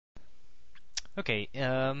Okay,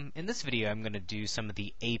 in this video I'm going to do some of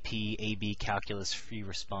the AP/AB Calculus free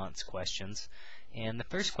response questions. And the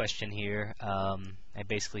first question here, I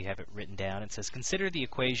basically have it written down. It says, consider the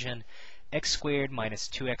equation x squared minus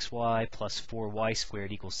 2xy plus 4y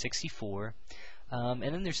squared equals 64. And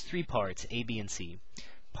then there's three parts, A, B, and C.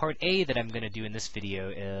 Part A that I'm going to do in this video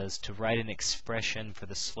is to write an expression for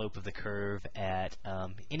the slope of the curve at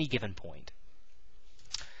any given point.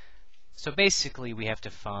 So basically we have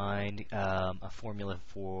to find a formula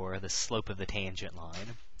for the slope of the tangent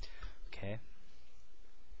line. Okay.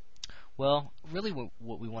 Well, really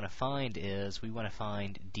what we want to find is we want to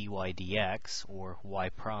find dy dx, or y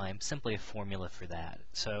prime, simply a formula for that.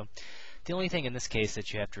 So the only thing in this case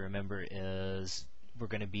that you have to remember is we're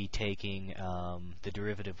going to be taking the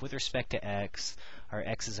derivative with respect to x. Our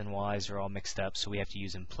x's and y's are all mixed up, so we have to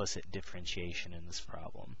use implicit differentiation in this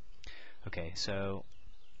problem. Okay, so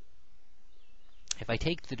if I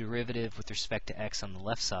take the derivative with respect to x on the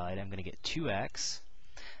left side, I'm going to get 2x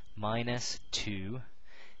minus 2.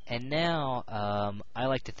 And now I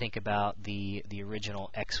like to think about the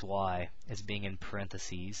original xy as being in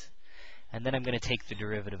parentheses. And then I'm going to take the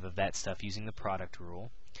derivative of that stuff using the product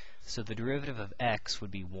rule. So the derivative of x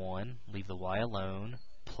would be 1, leave the y alone,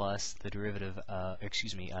 plus the derivative,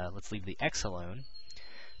 let's leave the x alone.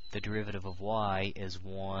 The derivative of y is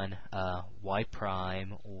 1 y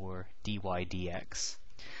prime, or dy dx.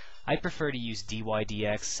 I prefer to use dy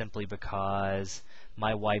dx simply because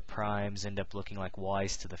my y primes end up looking like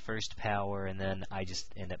y's to the first power, and then I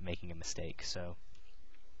just end up making a mistake. So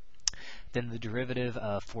then the derivative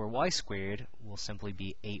of 4y squared will simply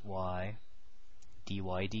be 8y dy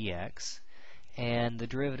dx. And the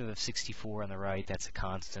derivative of 64 on the right, that's a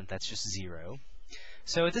constant, that's just 0.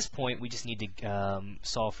 So at this point, we just need to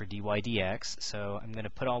solve for dy dx. So I'm going to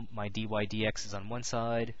put all my dy dx's on one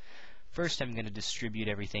side. First, I'm going to distribute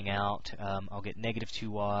everything out. I'll get negative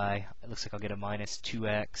 2y. It looks like I'll get a minus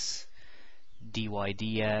 2x dy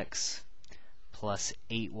dx plus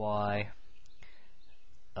 8y.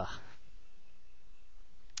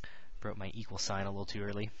 Broke my equal sign a little too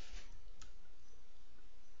early.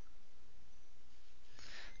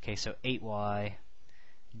 Okay, so 8y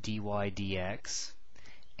dy dx.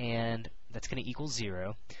 And that's going to equal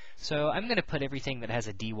 0. So I'm going to put everything that has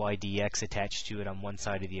a dy dx attached to it on one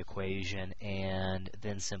side of the equation and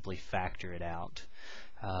then simply factor it out.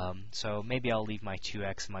 So maybe I'll leave my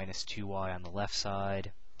 2x minus 2y on the left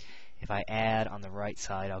side. If I add on the right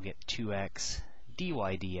side, I'll get 2x dy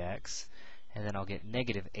dx, and then I'll get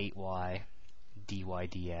negative 8y dy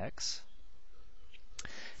dx.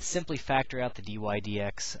 Simply factor out the dy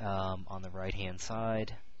dx on the right-hand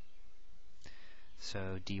side.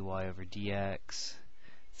 So dy over dx,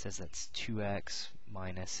 it says that's 2x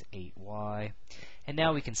minus 8y. And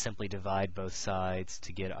now we can simply divide both sides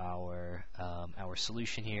to get our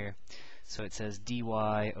solution here. So it says dy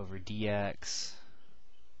over dx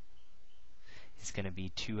is going to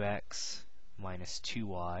be 2x minus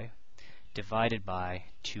 2y divided by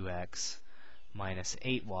 2x minus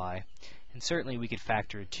 8y. And certainly we could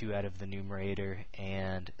factor a 2 out of the numerator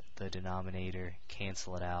and the denominator,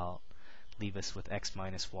 cancel it out, leave us with x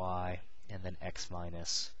minus y, and then x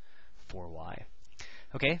minus 4y.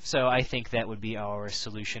 Okay, so I think that would be our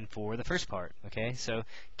solution for the first part. Okay, so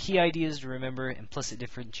key ideas to remember: implicit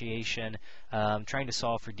differentiation, trying to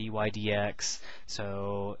solve for dy dx.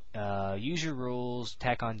 So use your rules,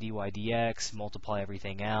 tack on dy dx, multiply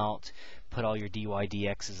everything out, put all your dy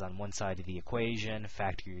dx's on one side of the equation,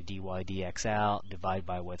 factor your dy dx out, divide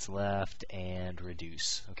by what's left, and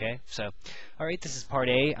reduce. Okay, so alright, this is part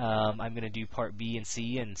A. I'm going to do part B and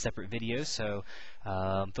C in separate videos, so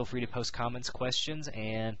feel free to post comments, questions,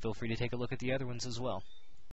 and feel free to take a look at the other ones as well.